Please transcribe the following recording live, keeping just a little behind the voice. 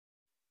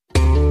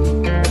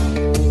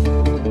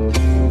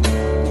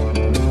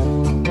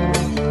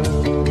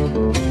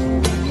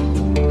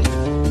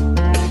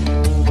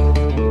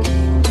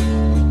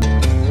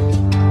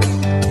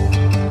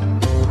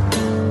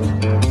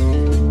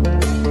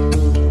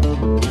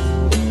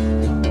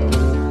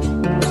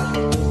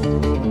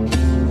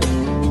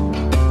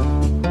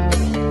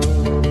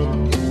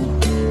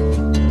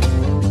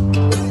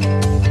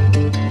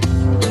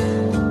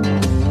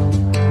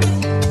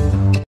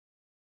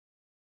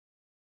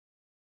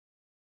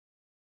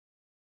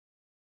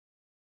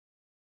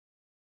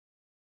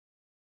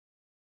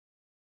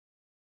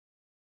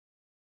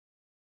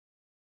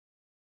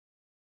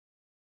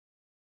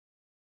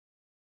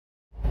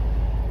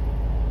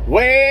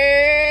Well,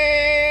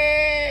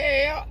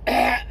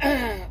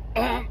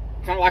 kind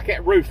of like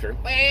that rooster.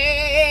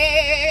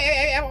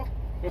 Well,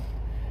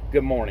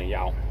 good morning,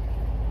 y'all.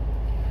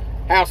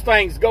 How's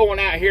things going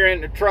out here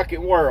in the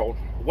trucking world?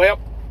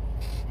 Well,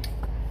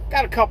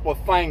 got a couple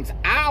of things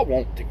I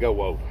want to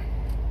go over.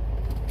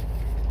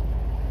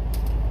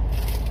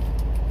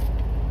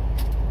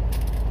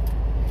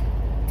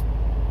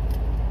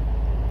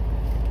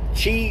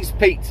 Cheese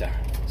pizza,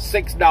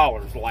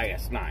 $6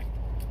 last night.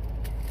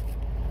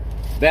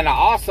 Then I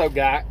also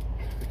got,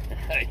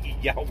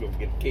 y'all gonna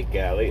get a kick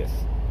out of this.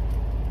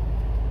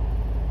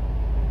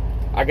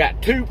 I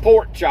got 2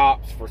 pork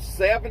chops for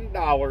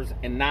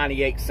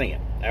 $7.98.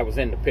 That was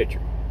in the picture.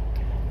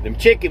 Them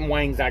chicken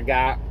wings I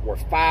got were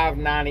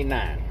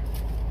 $5.99.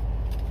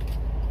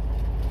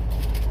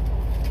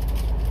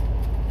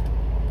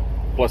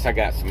 Plus I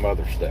got some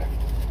other stuff.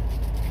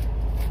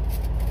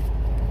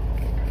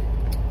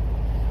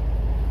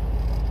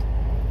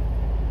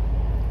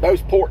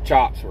 Those pork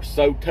chops were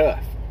so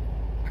tough,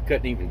 I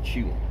couldn't even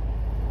chew them.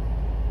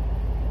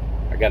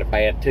 I got a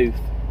bad tooth,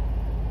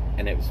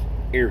 and it was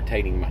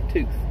irritating my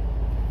tooth.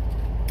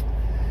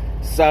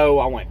 So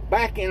I went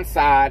back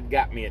inside,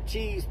 got me a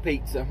cheese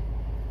pizza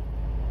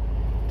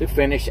to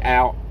finish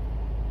out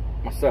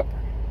my supper.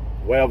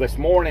 Well, this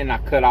morning I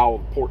cut all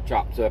the pork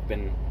chops up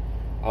in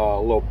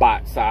little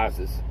bite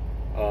sizes.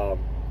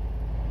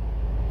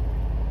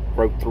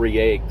 Broke 3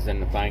 eggs in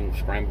the thing,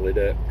 scrambled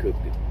it up,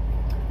 cooked it.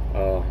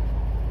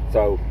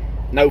 So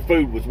no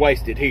food was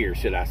wasted here,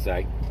 should I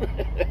say.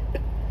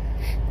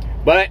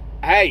 But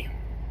hey,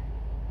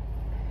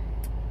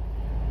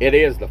 it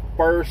is the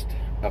 1st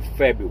of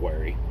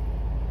February.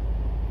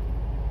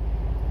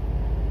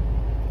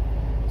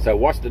 So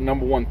what's the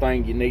number one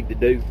thing you need to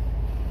do?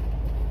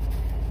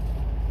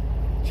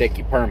 Check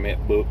your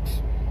permit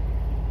books.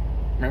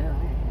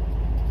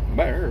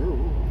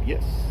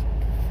 Yes.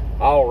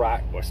 All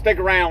right, well, stick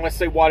around. Let's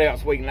see what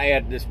else we can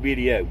add to this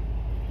video.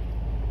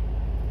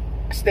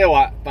 Still,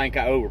 I think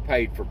I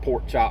overpaid for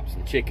pork chops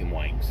and chicken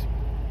wings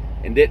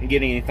and didn't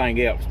get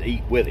anything else to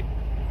eat with it.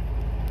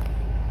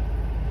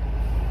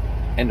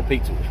 And the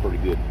pizza was pretty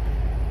good.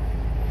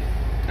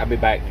 I'll be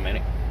back in a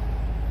minute.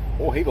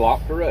 Oh, he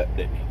locked her up,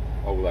 didn't he?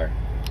 Over there.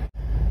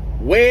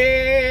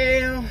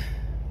 Well,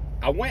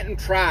 I went and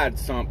tried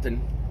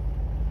something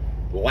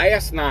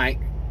last night.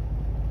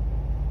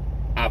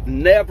 I've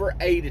never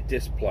ate at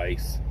this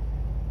place,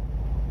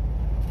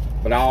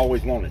 but I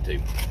always wanted to.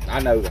 I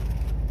know the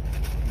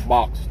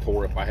box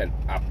tore up. I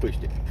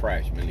pushed it in the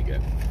trash a minute ago.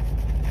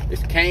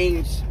 It's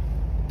Cane's,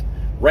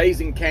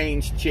 Raising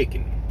Cane's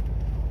chicken.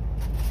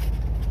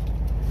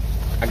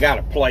 I got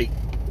a plate.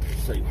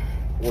 Let's see,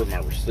 where's my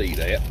receipt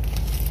at?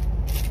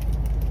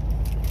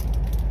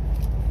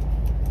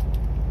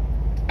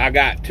 I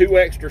got 2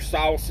 extra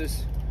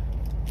sauces.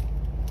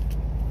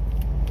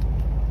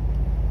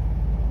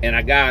 And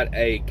I got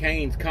a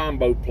Cane's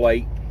combo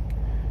plate.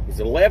 It's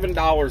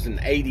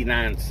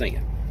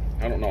 $11.89.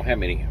 I don't know how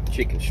many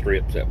chicken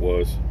strips that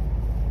was.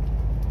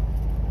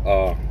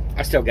 I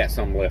still got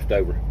some left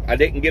over. I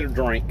didn't get a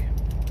drink.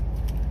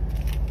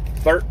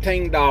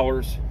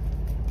 $13.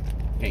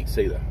 Can't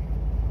see that.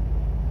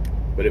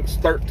 But it was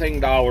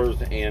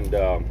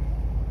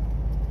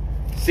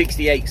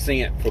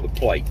 $13.68 for the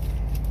plate.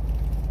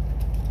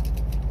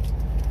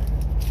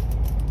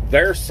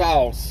 Their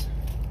sauce,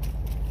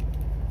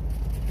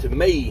 to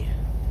me,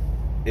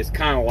 is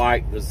kind of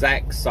like the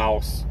Zax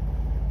sauce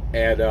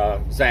at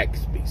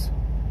Zaxby's.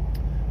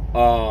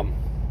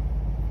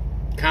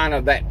 Kind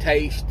of that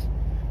taste,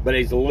 but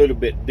it's a little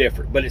bit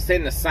different. But it's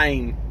in the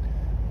same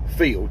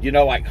field. You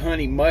know, like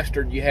honey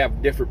mustard, you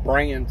have different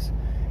brands.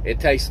 It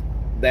tastes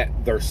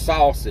that their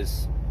sauce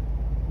is,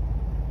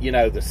 you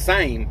know, the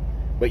same,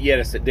 but yet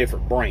it's a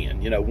different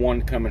brand. You know,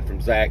 one coming from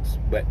Zax,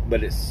 but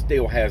it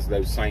still has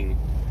those same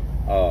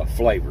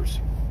flavors.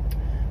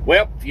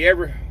 Well, if you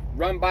ever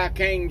run by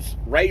Cane's,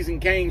 Raising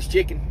Cane's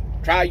chicken,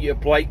 try you a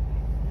plate.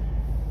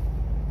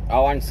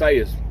 All I can say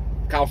is,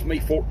 it cost me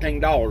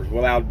 $14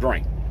 without a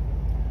drink.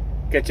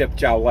 Catch up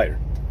with y'all later.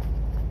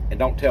 And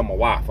don't tell my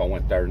wife I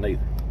went there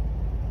neither.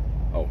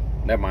 Oh,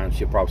 never mind.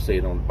 She'll probably see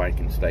it on the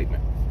banking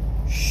statement.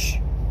 Shh.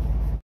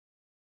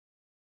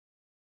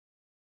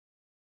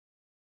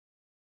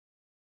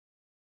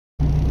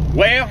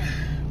 Well,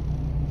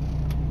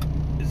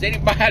 as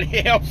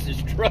anybody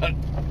else's truck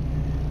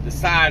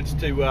decides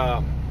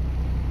to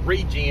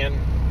regen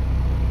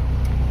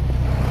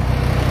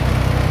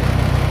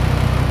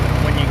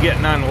when you're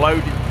getting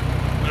unloaded,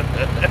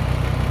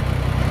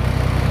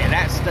 and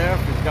that stuff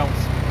is going to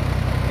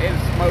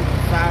smoke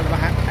the side of the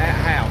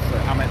house.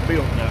 I'm at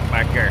building up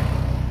back there.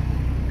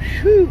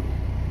 Whew.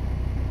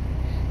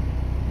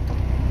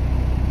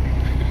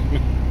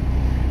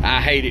 I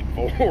hate it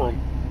for them.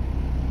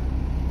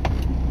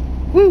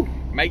 Whew.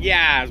 Make your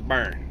eyes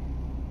burn.